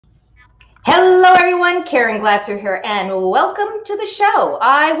everyone, Caren Glasser here, and welcome to the show.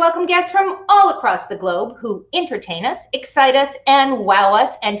 I welcome guests from all across the globe who entertain us, excite us, and wow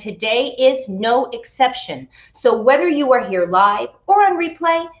us, and today is no exception. So whether you are here live or on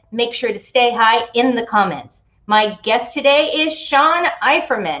replay, make sure to stay high in the comments. My guest today is Shawn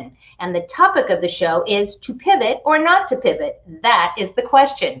Eiferman, and the topic of the show is to pivot or not to pivot. That is the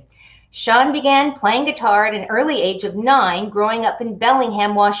question. Shawn began playing guitar at an early age of 9, growing up in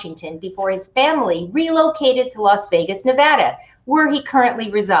Bellingham, Washington, before his family relocated to Las Vegas, Nevada, where he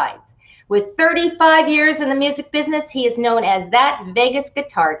currently resides. With 35 years in the music business, he is known as that Vegas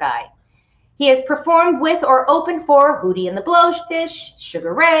guitar guy. He has performed with or opened for Hootie and the Blowfish,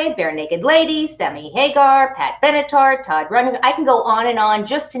 Sugar Ray, Bare Naked Ladies, Sammy Hagar, Pat Benatar, Todd Rundgren. I can go on and on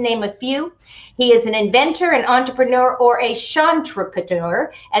just to name a few. He is an inventor, an entrepreneur, or a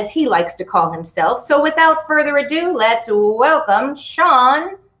Shawntrepreneur, as he likes to call himself. So without further ado, let's welcome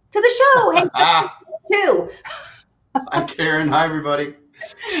Shawn to the show. Hey, too. Hi, Caren. Hi, everybody.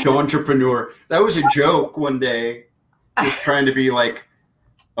 Shawntrepreneur. That was a joke one day, just trying to be like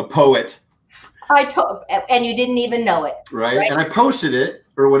a poet. And you didn't even know it. Right? And I posted it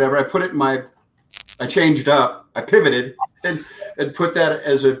or whatever. I put it in I changed up, I pivoted and put that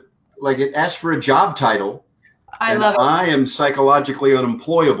as it asked for a job title. I love it. I am psychologically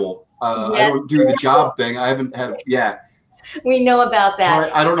unemployable. Yes, I don't do the job thing. I haven't had, We know about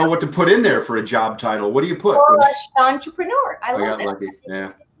that. I don't know what to put in there for a job title. What do you put? Shawntrepreneur. I love got it. lucky.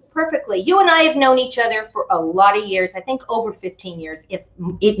 Yeah. Perfectly. You and I have known each other for a lot of years, I think over 15 years, if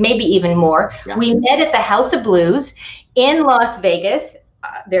it maybe even more. Yeah. We met at the House of Blues in Las Vegas.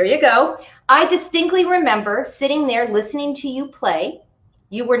 There you go. I distinctly remember sitting there listening to you play.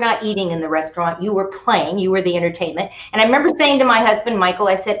 You were not eating in the restaurant. You were playing. You were the entertainment. And I remember saying to my husband, Michael,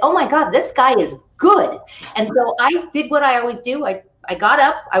 I said, oh my God, this guy is good. And so I did what I always do. I got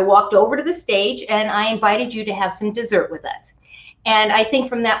up, I walked over to the stage, and I invited you to have some dessert with us. And I think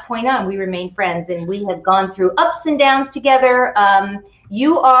from that point on, we remained friends, and we have gone through ups and downs together.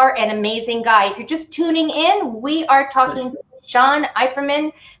 You are an amazing guy. If you're just tuning in, we are talking to Shawn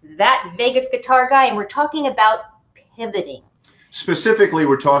Eiferman, that Vegas guitar guy, and we're talking about pivoting. Specifically,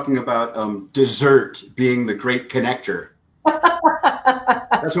 we're talking about dessert being the great connector.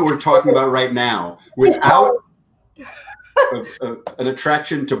 That's what we're talking about right now. Without an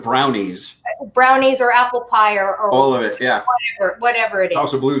attraction to brownies. Brownies or apple pie or all of it, yeah. Whatever it is.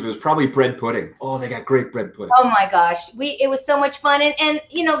 House of Blues was probably bread pudding. Oh, they got great bread pudding. Oh my gosh, it was so much fun, and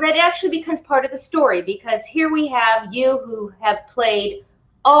you know that actually becomes part of the story, because here we have you who have played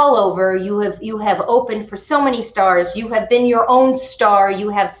all over. You have opened for so many stars. You have been your own star. You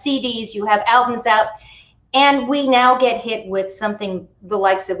have CDs. You have albums out. And we now get hit with something the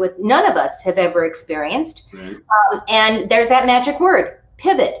likes of what none of us have ever experienced. Right. And there's that magic word,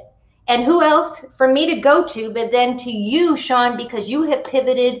 pivot. And who else for me to go to but then to you, Shawn, because you have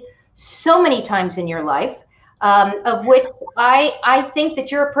pivoted so many times in your life, of which I think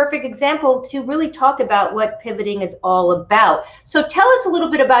that you're a perfect example to really talk about what pivoting is all about. So tell us a little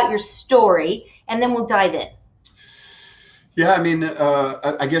bit about your story, and then we'll dive in. Yeah, I mean,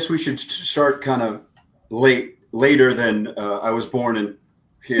 I guess we should start kind of later than I was born in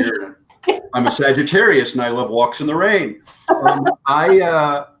here. I'm a Sagittarius and I love walks in the rain.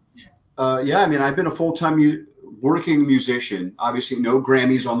 I mean, I've been a full-time working musician. Obviously, no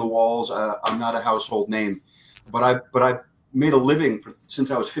Grammys on the walls. I'm not a household name, but I made a living since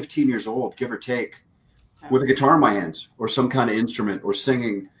I was 15 years old, give or take, with a guitar in my hands or some kind of instrument or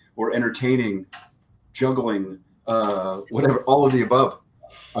singing or entertaining, juggling, whatever, all of the above.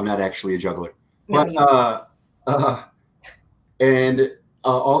 I'm not actually a juggler. But and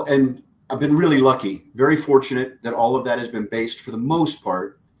I've been really lucky, very fortunate that all of that has been based for the most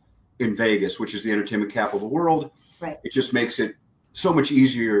part in Vegas, which is the entertainment capital of the world. Right. It just makes it so much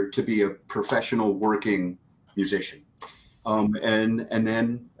easier to be a professional working musician. And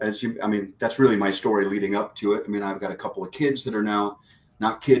then I mean, that's really my story leading up to it. I mean, I've got a couple of kids that are now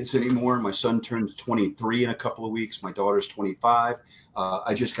not kids anymore. My son turns 23 in a couple of weeks. My daughter's 25.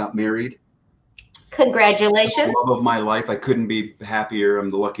 I just got married. Congratulations. The love of my life. I couldn't be happier.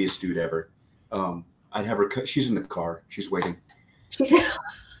 I'm the luckiest dude ever. I'd have her. She's in the car. She's waiting.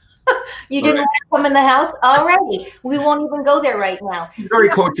 You didn't want to come in the house? Alrighty. We won't even go there right now. She's very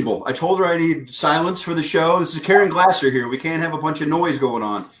coachable. I told her I need silence for the show. This is Caren Glasser here. We can't have a bunch of noise going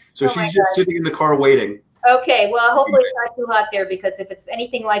on. So she's just sitting in the car waiting. Okay. Well, hopefully it's not too hot there, because if it's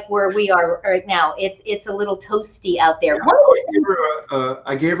anything like where we are right now, it's a little toasty out there.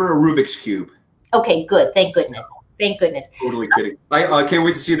 I gave her a Rubik's Cube. Okay, good. Thank goodness. Thank goodness. Totally kidding. I can't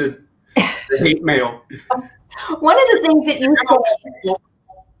wait to see the hate mail. One of the things that you said.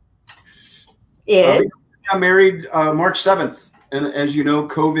 Is We got married March 7th. And as you know,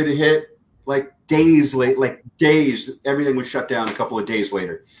 COVID hit like days late, like days. Everything was shut down a couple of days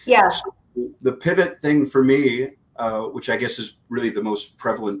later. yeah, So the pivot thing for me, which I guess is really the most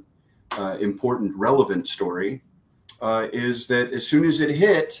prevalent, important, relevant story, is that as soon as it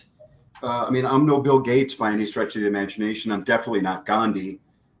hit, I mean, I'm no Bill Gates by any stretch of the imagination. I'm definitely not Gandhi,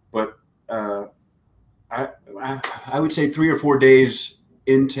 but I would say 3 or 4 days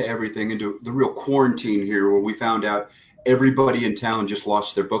into everything, into the real quarantine here, where we found out everybody in town just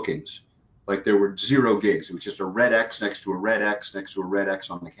lost their bookings. Like there were 0 gigs. It was just a red X next to a red X next to a red X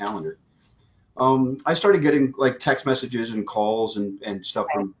on the calendar. I started getting like text messages and calls and stuff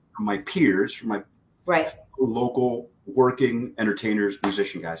from my peers, from my local working entertainers,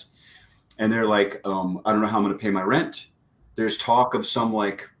 musician guys. And they're like, I don't know how I'm going to pay my rent. There's talk of some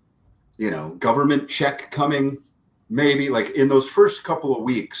like, government check coming, maybe. Like in those first couple of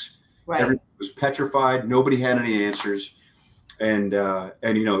weeks, everything was petrified. Nobody had any answers. And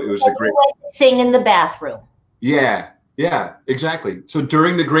it was a great sing in the bathroom. Yeah, exactly. So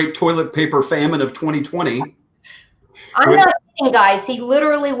during the great toilet paper famine of 2020, I'm not kidding, guys. He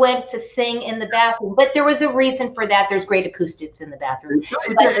literally went to sing in the bathroom, but there was a reason for that. There's great acoustics in the bathroom.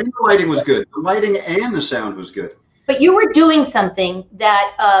 And the lighting was good. The lighting and the sound was good. But you were doing something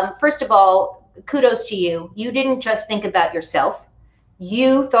that, first of all, kudos to you. You didn't just think about yourself.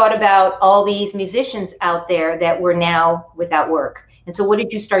 You thought about all these musicians out there that were now without work. And so what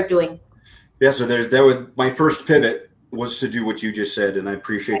did you start doing? Yeah, so that was my first pivot, was to do what you just said, and I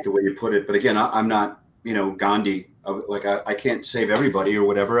appreciate the way you put it. But again, I'm not, Gandhi. Like I can't save everybody or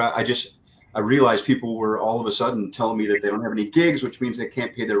whatever. I realized people were all of a sudden telling me that they don't have any gigs, which means they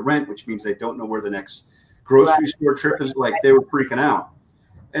can't pay their rent, which means they don't know where the next grocery store trip is. Like they were freaking out.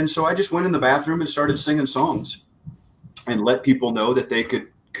 And so I just went in the bathroom and started singing songs and let people know that they could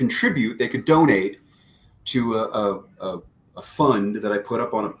contribute, they could donate to a fund that I put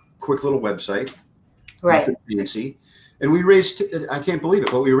up on a quick little website. Fancy. And we raised, I can't believe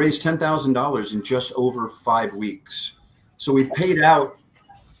it, but we raised $10,000 in just over 5 weeks. So we paid out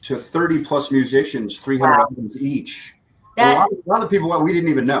to 30 plus musicians, $300 each. A lot of people, we didn't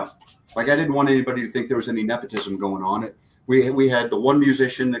even know. Like I didn't want anybody to think there was any nepotism going on. We had the one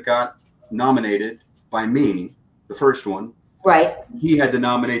musician that got nominated by me, the first one. Right. He had to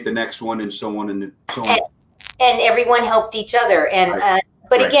nominate the next one, and so on and so on. And everyone helped each other. And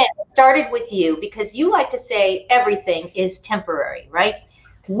but again, it started with you, because you like to say everything is temporary, right?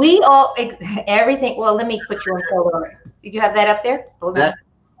 We all, everything. Well, let me put you on hold. Did you have that up there? Hold on.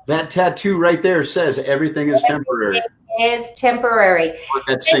 That tattoo right there says everything is temporary. Everything is temporary. Let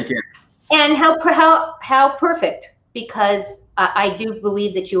that sink in. And how perfect, because I do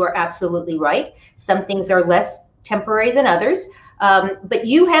believe that you are absolutely right. Some things are less temporary than others. But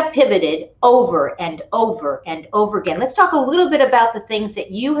you have pivoted over and over and over again. Let's talk a little bit about the things that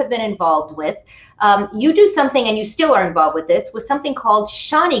you have been involved with. You do something, and you still are involved with this, with something called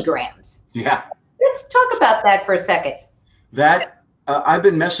Shawnygrams. Yeah. Let's talk about that for a second. That I've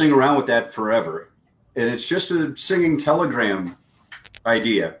been messing around with that forever, and it's just a singing telegram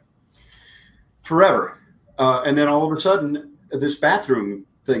idea forever. And then all of a sudden, this bathroom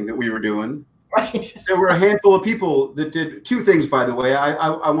thing that we were doing. Right. There were a handful of people that did 2 things, by the way.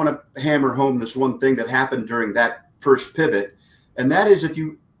 I want to hammer home this one thing that happened during that first pivot. And that is,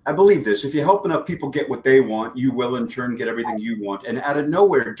 I believe this, if you help enough people get what they want, you will in turn get everything you want. And out of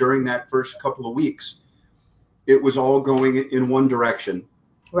nowhere during that first couple of weeks, it was all going in one direction.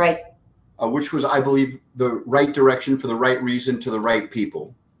 Right. Which was, I believe, the right direction for the right reason to the right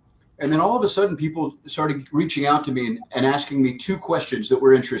people. And then all of a sudden, people started reaching out to me and asking me 2 questions that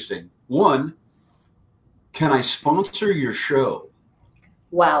were interesting. One, can I sponsor your show?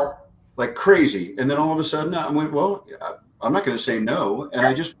 Wow. Like crazy. And then all of a sudden I went, well, I'm not going to say no. And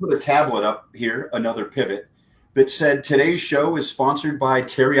I just put a tablet up here, another pivot, that said today's show is sponsored by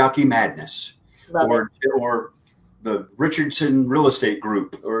Teriyaki Madness or the Richardson Real Estate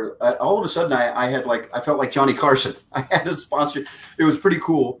Group. Or all of a sudden I felt like Johnny Carson. I had a sponsor. It was pretty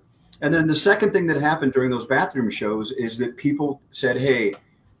cool. And then the second thing that happened during those bathroom shows is that people said, hey,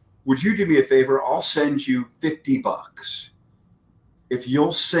 would you do me a favor? I'll send you $50 if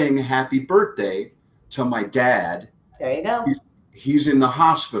you'll sing happy birthday to my dad. There you go. He's in the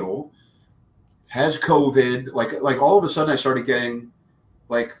hospital, has COVID. Like all of a sudden I started getting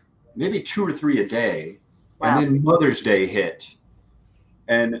like maybe 2 or 3 a day. Wow. And then Mother's Day hit.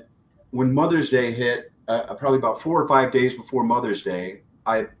 And when Mother's Day hit, probably about 4 or 5 days before Mother's Day,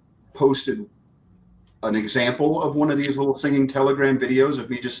 I posted an example of one of these little singing telegram videos of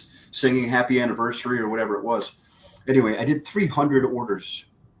me just singing happy anniversary or whatever it was. Anyway, I did 300 orders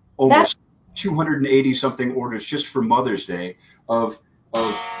almost 280 something orders just for Mother's Day of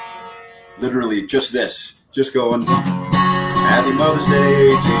literally just this, just going, Happy Mother's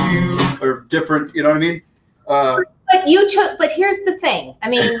Day to you, or different, you know what I mean? But here's the thing. I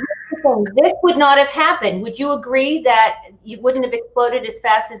mean, this would not have happened. Would you agree that you wouldn't have exploded as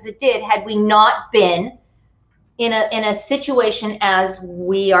fast as it did had we not been in a situation as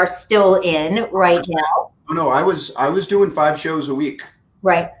we are still in right now? No, I was doing 5 shows a week.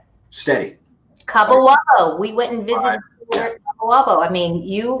 Right. Steady. Cabo Wabo. We went and visited Cabo Wabo. I mean,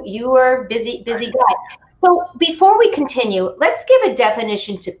 you were busy guy. So before we continue, let's give a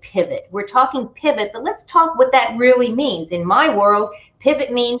definition to pivot. We're talking pivot, but let's talk what that really means. In my world,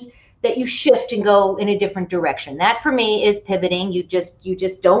 pivot means that you shift and go in a different direction. That for me is pivoting. You just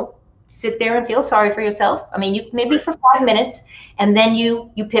don't sit there and feel sorry for yourself. I mean, you maybe for 5 minutes and then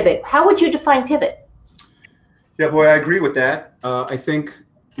you pivot. How would you define pivot? Yeah, boy, I agree with that. I think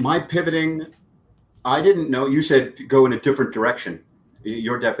my pivoting, I didn't know. You said go in a different direction,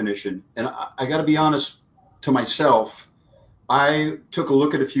 your definition. And I got to be honest to myself. I took a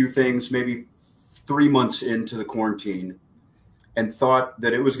look at a few things maybe 3 months into the quarantine and thought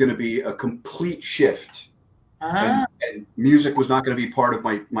that it was going to be a complete shift. And music was not going to be part of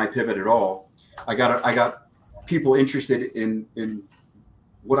my pivot at all. I got people interested in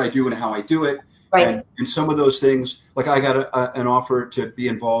what I do and how I do it. Right. And some of those things, like I got an offer to be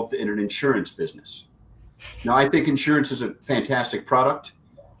involved in an insurance business. Now, I think insurance is a fantastic product.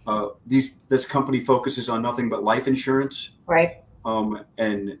 This company focuses on nothing but life insurance. Right.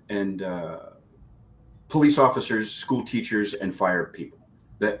 And police officers, school teachers, and fire people.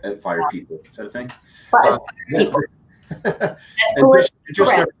 Fire people. Is that a thing? People. And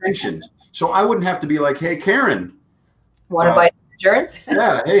just their pensions. So I wouldn't have to be like, hey, Caren. Want to buy insurance?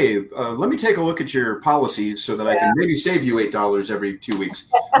 Yeah. Hey, let me take a look at your policies so that I can maybe save you $8 every 2 weeks.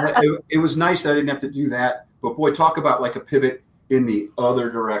 It was nice that I didn't have to do that. But boy, talk about like a pivot in the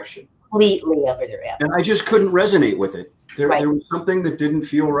other direction. Completely other direction. And I just couldn't resonate with it. There was something that didn't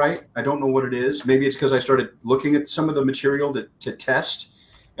feel right. I don't know what it is. Maybe it's because I started looking at some of the material to test,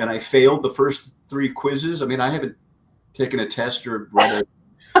 and I failed the first 3 quizzes. I mean, I haven't taken a test or read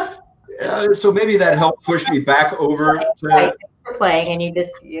it. So maybe that helped push me back over to playing, and you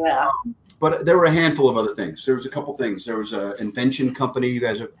just But there were a handful of other things. There was a couple things. There was an invention company. You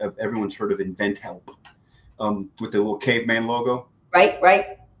guys everyone's heard of InventHelp, with the little caveman logo.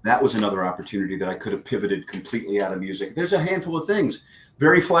 Right. That was another opportunity that I could have pivoted completely out of music. There's a handful of things.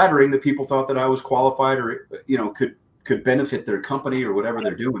 Very flattering that people thought that I was qualified or could benefit their company or whatever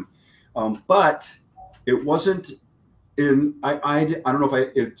they're doing. But it wasn't in. I don't know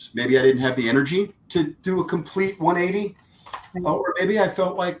if it's maybe I didn't have the energy to do a complete 180. Or maybe I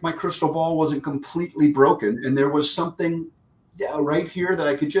felt like my crystal ball wasn't completely broken and there was something right here that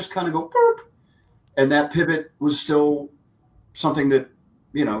I could just kind of go burp, and that pivot was still something that,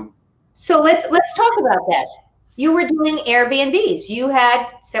 So let's talk about that. You were doing Airbnbs. You had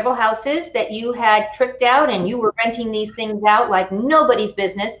several houses that you had tricked out and you were renting these things out like nobody's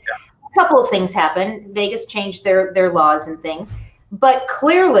business. A couple of things happened. Vegas changed their laws and things. But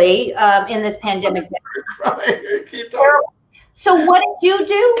clearly in this pandemic, so what did you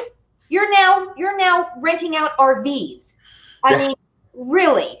do? You're now renting out RVs. I mean,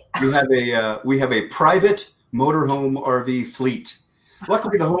 really? We have a private motorhome RV fleet.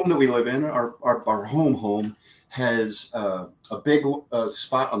 Luckily, the home that we live in, our home, has a big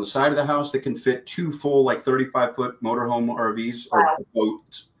spot on the side of the house that can fit 2 full, like 35-foot motorhome RVs, or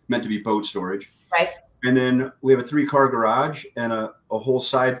boats, meant to be boat storage. Right. And then we have a 3-car garage and a whole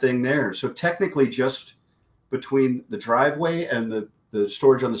side thing there. So technically, just between the driveway and the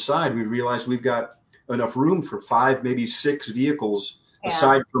storage on the side, we realized we've got enough room for 5, maybe 6 vehicles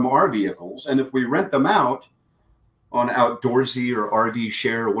aside from our vehicles. And if we rent them out on Outdoorsy or RV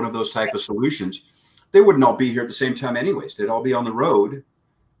Share or one of those type of solutions, they wouldn't all be here at the same time anyways. They'd all be on the road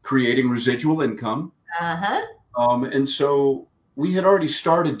creating residual income. And so we had already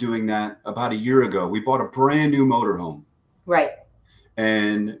started doing that about a year ago. We bought a brand new motorhome. Right.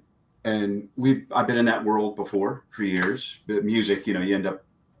 And I've been in that world before for years. But music, you end up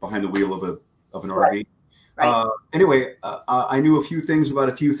behind the wheel of an RV. Right. Anyway, I knew a few things about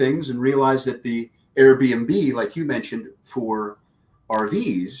a few things and realized that the Airbnb, like you mentioned, for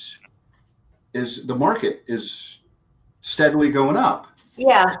RVs, the market is steadily going up.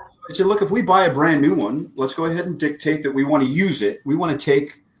 Yeah. I said, look, if we buy a brand new one, let's go ahead and dictate that we want to use it. We want to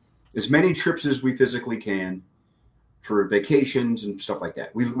take as many trips as we physically can for vacations and stuff like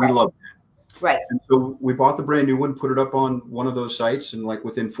that. We love that. Right. And so we bought the brand new one, put it up on one of those sites, and like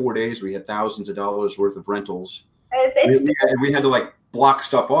within 4 days, we had thousands of dollars worth of rentals. We had to like block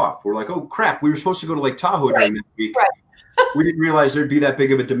stuff off. We're like, oh crap, we were supposed to go to Lake Tahoe during that week. We didn't realize there'd be that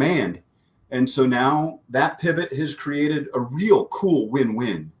big of a demand. And so now that pivot has created a real cool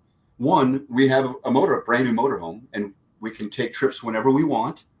win-win. One, we have a brand new motorhome, and we can take trips whenever we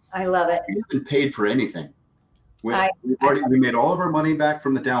want. I love it. We haven't paid for anything. We made all of our money back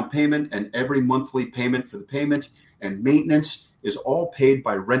from the down payment, and every monthly payment for the payment and maintenance is all paid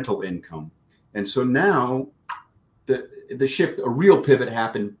by rental income. And so now the shift, a real pivot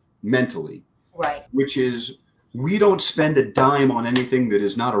happened mentally, right? Which is we don't spend a dime on anything that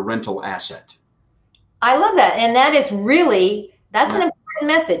is not a rental asset. I love that. And that is really, that's an important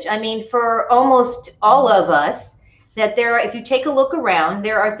message. I mean, for almost all of us, that if you take a look around,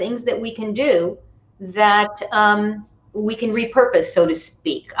 there are things that we can do that we can repurpose, so to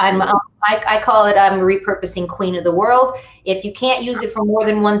speak. I call it, I'm a repurposing queen of the world. If you can't use it for more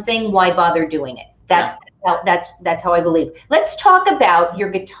than one thing, why bother doing it? That's how I believe. Let's talk about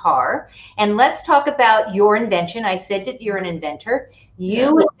your guitar, and let's talk about your invention. I said that you're an inventor.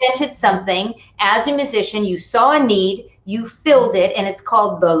 You invented something as a musician. You saw a need, you filled it, and it's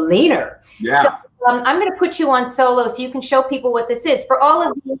called the leaner. Yeah. So, I'm going to put you on solo so you can show people what this is. For all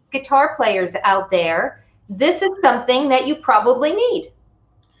of the guitar players out there, this is something that you probably need.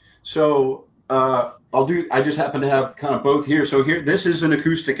 So I just happen to have kind of both here. So here, this is an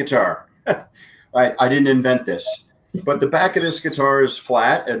acoustic guitar. I didn't invent this, but the back of this guitar is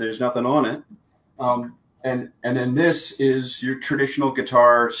flat and there's nothing on it. And then this is your traditional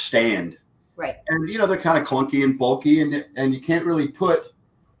guitar stand. Right. And, they're kind of clunky and bulky, and you can't really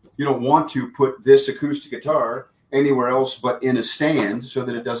you don't want to put this acoustic guitar anywhere else but in a stand so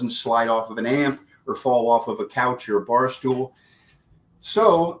that it doesn't slide off of an amp or fall off of a couch or a bar stool.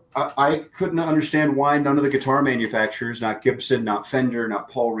 So I couldn't understand why none of the guitar manufacturers, not Gibson, not Fender, not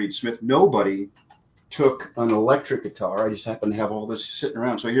Paul Reed Smith, nobody took an electric guitar. I just happen to have all this sitting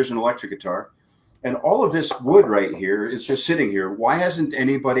around. So here's an electric guitar. And all of this wood right here is just sitting here. Why hasn't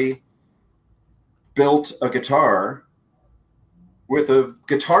anybody built a guitar with a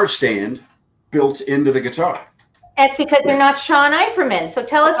guitar stand built into the guitar? That's because they're not Shawn Eiferman. So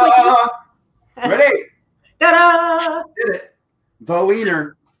tell us what you... Ready? Ta-da! Did it. The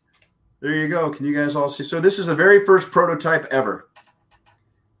leaner. There you go. Can you guys all see? So this is the very first prototype ever.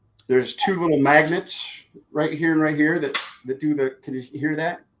 There's two little magnets right here and right here that do the, can you hear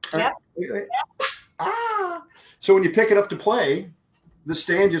that? Yeah. Ah. So when you pick it up to play, the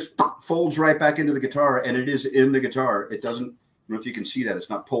stand just folds right back into the guitar, and it is in the guitar. It doesn't, I don't know if you can see that. It's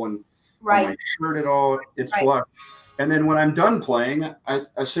not pulling on my shirt at all. It's flush. And then when I'm done playing,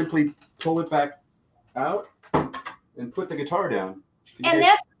 I simply pull it back out and put the guitar down. And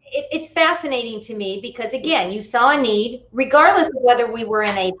it's fascinating to me because, again, you saw a need, regardless of whether we were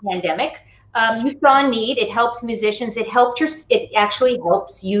in a pandemic. You saw a need. It helps musicians. It actually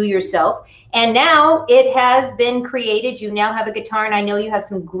helps you yourself. And now it has been created. You now have a guitar, and I know you have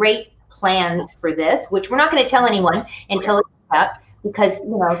some great plans for this, which we're not going to tell anyone until it's out, because,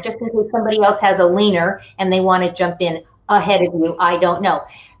 just in case somebody else has a leaner and they want to jump in ahead of you, I don't know.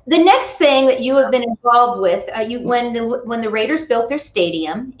 The next thing that you have been involved with, when the Raiders built their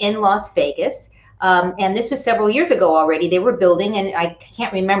stadium in Las Vegas, and this was several years ago already, they were building, and I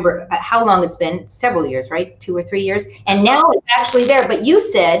can't remember how long it's been, several years, right? 2 or 3 years. And now it's actually there. But you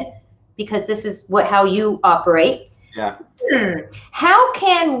said, because this is how you operate, how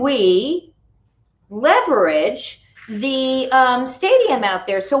can we leverage the stadium out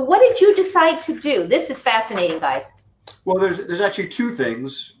there? So what did you decide to do? This is fascinating, guys. Well, there's actually two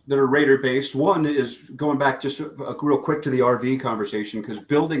things that are Raider based. One is going back just real quick to the RV conversation, because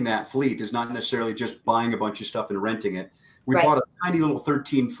building that fleet is not necessarily just buying a bunch of stuff and renting it. We bought a tiny little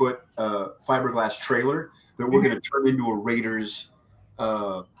 13-foot fiberglass trailer that we're going to turn into a Raiders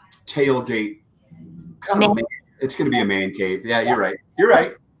tailgate. It's going to be a man cave. Yeah, you're right. You're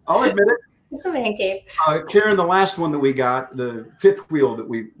right. I'll admit it. It's a man cave. Caren, the last one that we got, the fifth wheel that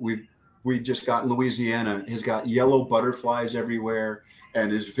we just got in Louisiana, has got yellow butterflies everywhere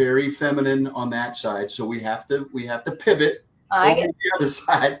and is very feminine on that side. So we have to pivot over to the other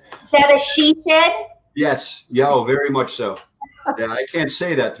side. Is that a she shed? Yes. Yeah, oh, very much so. Yeah, I can't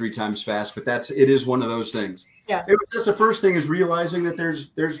say that 3 times fast, but it is one of those things. Yeah. That's the first thing, is realizing that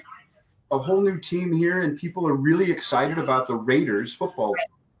there's a whole new team here, and people are really excited about the Raiders football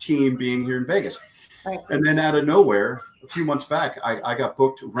team being here in Vegas. Right. And then out of nowhere, a few months back, I got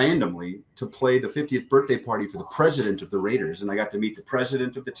booked randomly to play the 50th birthday party for the president of the Raiders. And I got to meet the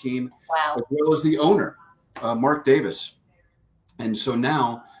president of the team, as well as the owner, Mark Davis. And so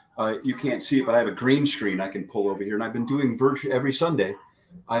now you can't see it, but I have a green screen I can pull over here. And I've been doing virtually every Sunday.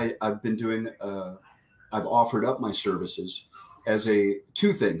 I've offered up my services as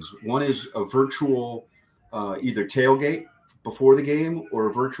two things. One is a virtual either tailgate before the game or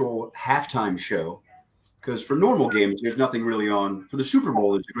a virtual halftime show. Because for normal games, there's nothing really on. For the Super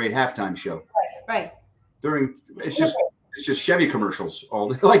Bowl, there's a great halftime show. Right. It's just Chevy commercials all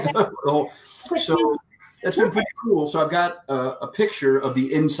day, like the whole. So that's been pretty cool. So I've got a picture of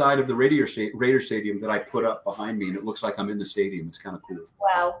the inside of the Raider Stadium that I put up behind me, and it looks like I'm in the stadium. It's kind of cool.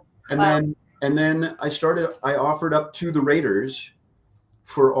 Wow. And then I offered up to the Raiders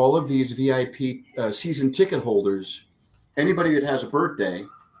for all of these VIP season ticket holders, anybody that has a birthday.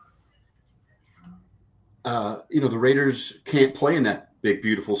 The Raiders can't play in that big,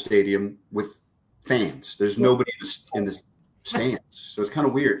 beautiful stadium with fans. There's nobody in the stands. So it's kind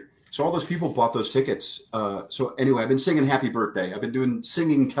of weird. So all those people bought those tickets. So anyway, I've been singing happy birthday. I've been doing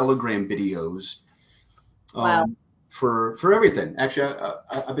singing telegram videos for everything. Actually,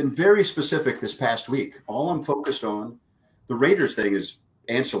 I've been very specific this past week. All I'm focused on, the Raiders thing is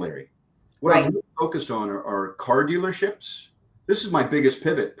ancillary. What I'm really focused on are car dealerships. This is my biggest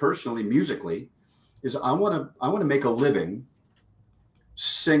pivot personally, musically. Is I want to make a living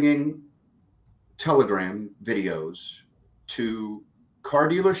singing telegram videos to car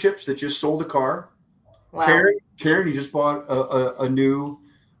dealerships that just sold a car. Wow. Caren, you just bought a new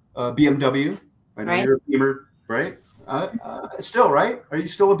BMW. I know you're a Beamer, right? Still, right? Are you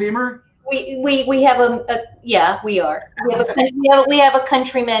still a Beamer? We have we are. We have a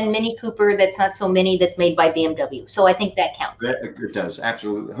Countryman Mini Cooper that's not so mini, that's made by BMW. So I think that counts. It does,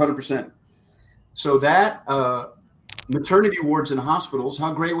 absolutely, 100%. So that maternity wards in hospitals,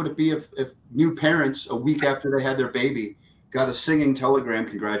 how great would it be if new parents, a week after they had their baby, got a singing telegram,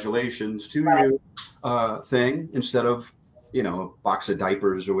 congratulations to you thing, instead of, a box of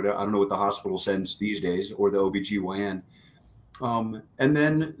diapers or whatever. I don't know what the hospital sends these days, or the OBGYN. And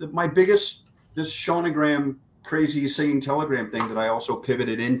then this Shawnogram crazy singing telegram thing that I also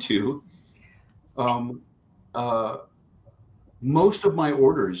pivoted into, most of my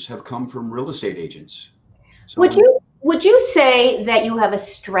orders have come from real estate agents. So would you say that you have a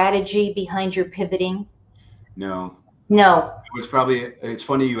strategy behind your pivoting? No. It's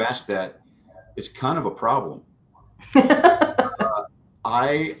funny you ask that. It's kind of a problem.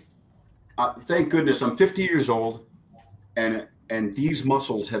 Thank goodness I'm 50 years old, and these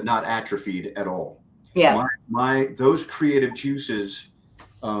muscles have not atrophied at all. Yeah. Those creative juices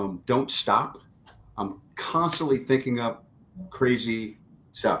don't stop. I'm constantly thinking up crazy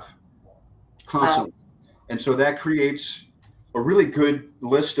stuff, constantly. And so that creates a really good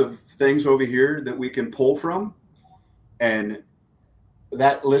list of things over here that we can pull from. And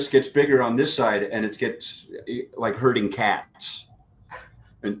that list gets bigger on this side, and it gets like herding cats.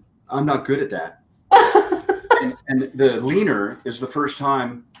 And I'm not good at that. and the leaner is the first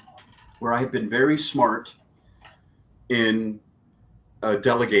time where I have been very smart in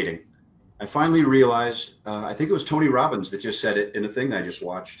delegating. I finally realized, I think it was Tony Robbins that just said it in a thing I just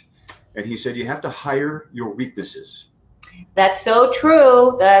watched. And he said, you have to hire your weaknesses. That's so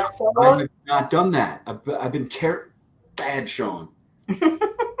true. I have not done that. I've been bad, Shawn.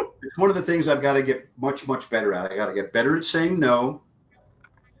 It's one of the things I've got to get much, much better at. I got to get better at saying no.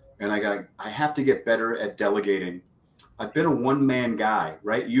 And I have to get better at delegating. I've been a one-man guy,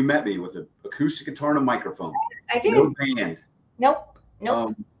 right? You met me with an acoustic guitar and a microphone. I did. No band. Nope.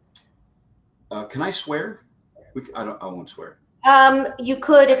 Can I swear? I won't swear. You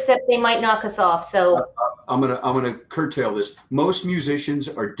could, except they might knock us off. So I'm gonna curtail this. Most musicians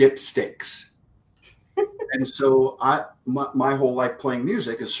are dipsticks, and so my whole life playing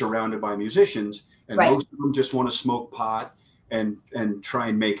music is surrounded by musicians, and most of them just want to smoke pot and try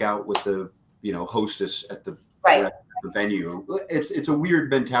and make out with the hostess at the venue. It's a weird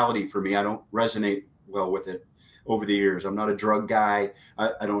mentality for me. I don't resonate well with it over the years. I'm not a drug guy.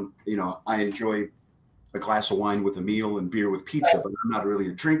 I don't, I enjoy a glass of wine with a meal and beer with pizza, but I'm not really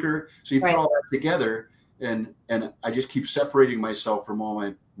a drinker. So you put all that together, and I just keep separating myself from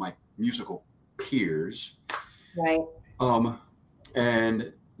all my musical peers. Right.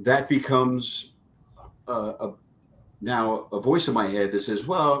 And that becomes now a voice in my head that says,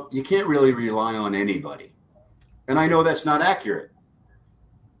 well, you can't really rely on anybody. And I know that's not accurate,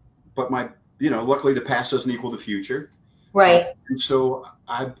 but luckily the past doesn't equal the future. Right. And so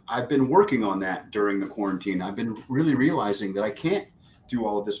I've been working on that during the quarantine. I've been really realizing that I can't do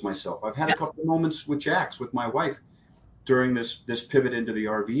all of this myself. I've had a couple of moments with Jax, with my wife, during this pivot into the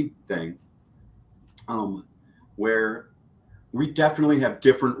RV thing, where we definitely have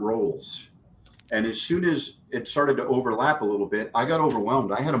different roles. And as soon as it started to overlap a little bit, I got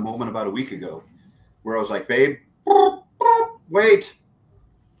overwhelmed. I had a moment about a week ago where I was like, babe, wait.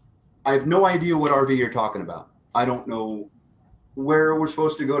 I have no idea what RV you're talking about. I don't know where we're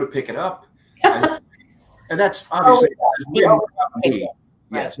supposed to go to pick it up. And that's obviously way more about me.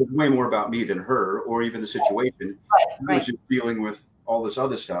 Right. Yes, it's way more about me than her or even the situation. I was just dealing with all this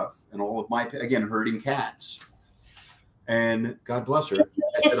other stuff and all of my, again, herding cats. And God bless her. You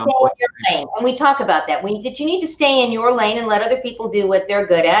need to stay in your lane. And we talk about that. You need to stay in your lane and let other people do what they're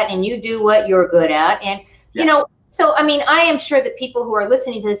good at, and you do what you're good at. And, you know, so, I mean, I am sure that people who are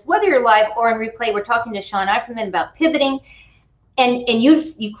listening to this, whether you're live or in replay, we're talking to Shawn Eiferman about pivoting. And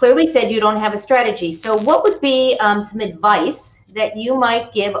you clearly said you don't have a strategy. So what would be some advice that you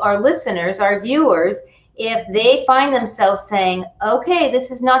might give our listeners, our viewers, if they find themselves saying, okay,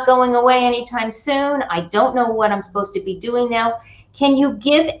 this is not going away anytime soon, I don't know what I'm supposed to be doing now. Can you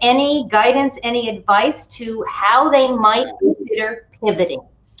give any guidance, any advice to how they might consider pivoting?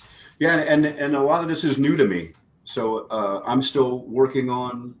 Yeah, and a lot of this is new to me. So I'm still working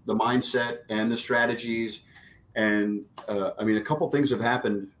on the mindset and the strategies. And I mean, a couple things have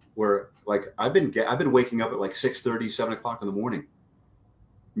happened where, like, I've been waking up at like 6:30, 7 o'clock in the morning.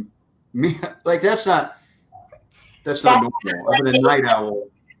 Me, like, that's not normal. I've been a night owl.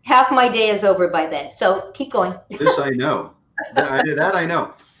 Half my day is over by then. So keep going. This I know. That I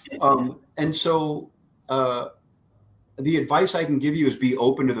know. And so the advice I can give you is be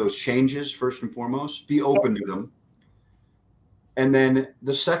open to those changes first and foremost. Be open to them. And then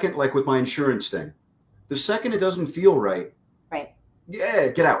the second, like with my insurance thing, the second it doesn't feel right, yeah,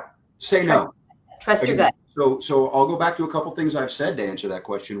 get out. Say no. Trust your gut. So I'll go back to a couple things I've said to answer that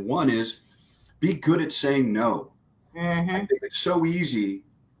question. One is be good at saying no. I think it's so easy.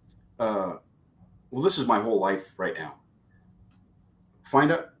 Well, this is my whole life right now.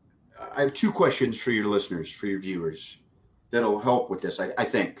 Find out. I have two questions for your listeners, for your viewers, that'll help with this. I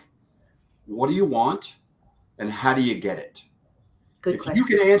think. What do you want, and how do you get it? Good if question. you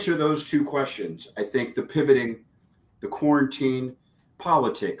can answer those two questions, I think the pivoting, the quarantine,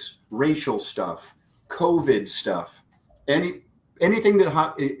 politics, racial stuff, COVID stuff, anything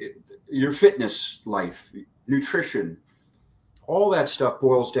that your fitness life, nutrition, all that stuff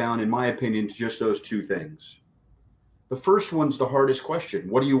boils down, in my opinion, to just those two things. The first one's the hardest question.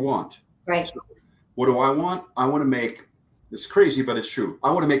 What do you want? Right. So, what do I want? I want to make, it's crazy, but it's true.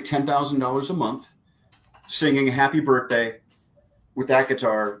 I want to make $10,000 a month singing Happy Birthday with that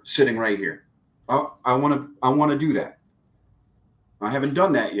guitar sitting right here. I want to do that. I haven't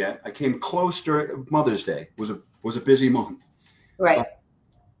done that yet. I came close during Mother's Day. Was a busy month. Right.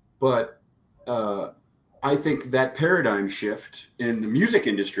 But I think that paradigm shift in the music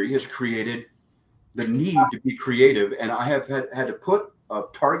industry has created the need to be creative. And I have had to put a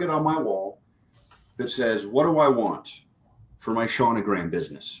target on my wall that says, what do I want for my Shawnogram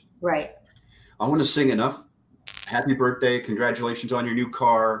business? Right. I want to sing enough happy birthday, congratulations on your new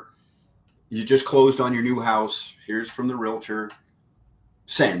car, you just closed on your new house, here's from the realtor,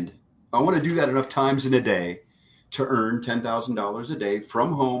 send. I want to do that enough times in a day to earn $10,000 a day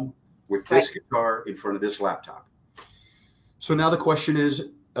from home with this guitar in front of this laptop. So now the question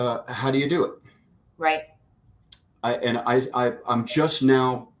is, how do you do it? Right. I've just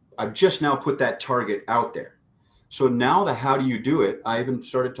now put that target out there. So now the how do you do it, I even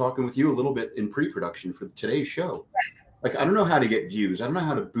started talking with you a little bit in pre-production for today's show. Like, I don't know how to get views. I don't know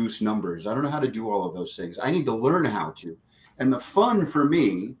how to boost numbers. I don't know how to do all of those things. I need to learn how to. And the fun for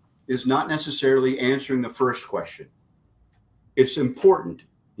me is not necessarily answering the first question. It's important.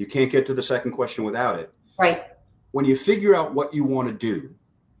 You can't get to the second question without it. Right. When you figure out what you want to do,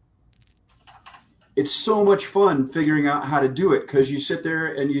 it's so much fun figuring out how to do it, because you sit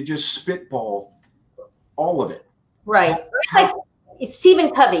there and you just spitball all of it. Right. Like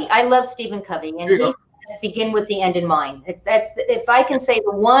Stephen Covey. I love Stephen Covey, and he says, begin with the end in mind. If I can say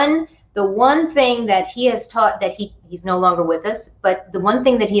the one thing that he has taught, that he's no longer with us, but the one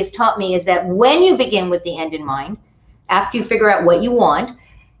thing that he has taught me is that when you begin with the end in mind, after you figure out what you want,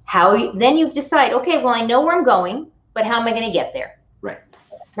 then you decide, okay, well, I know where I'm going, but how am I going to get there? Right.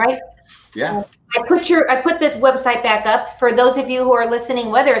 Right. Yeah. I put this website back up for those of you who are listening,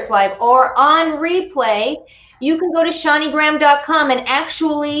 whether it's live or on replay. You can go to shawnygram.com and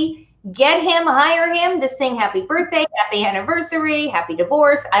actually hire him to sing happy birthday, happy anniversary, happy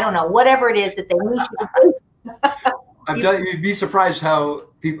divorce. I don't know, whatever it is that they need you to do. You'd be surprised how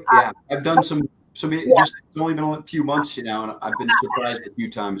people, I've done some, just, it's only been a few months now, and I've been surprised a few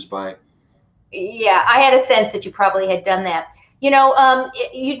times by. Yeah, I had a sense that you probably had done that. You know,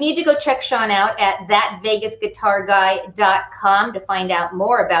 you need to go check Shawn out at thatvegasguitarguy.com to find out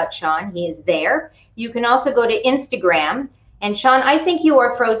more about Shawn. He is there. You can also go to Instagram. And Shawn, I think you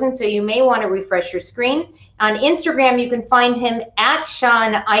are frozen, so you may want to refresh your screen. On Instagram, you can find him at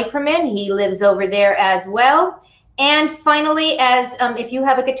Shawn Eiferman. He lives over there as well. And finally, as if you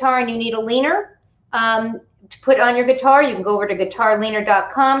have a guitar and you need a leaner to put on your guitar, you can go over to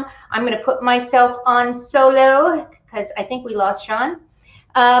guitarleaner.com. I'm going to put myself on solo because I think we lost Shawn.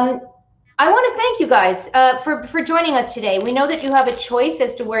 I want to thank you guys for joining us today. We know that you have a choice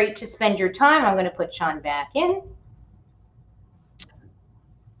as to where to spend your time. I'm going to put Shawn back in.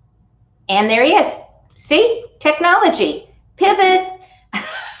 And there he is. See? Technology. Pivot.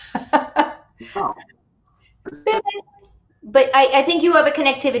 Oh. Pivot. But I think you have a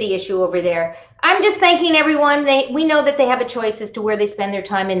connectivity issue over there. I'm just thanking everyone. We know that they have a choice as to where they spend their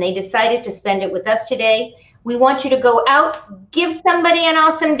time, and they decided to spend it with us today. We want you to go out, give somebody an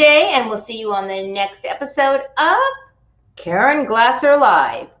awesome day, and we'll see you on the next episode of Caren Glasser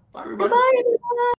Live. Bye, everybody. Goodbye, everyone.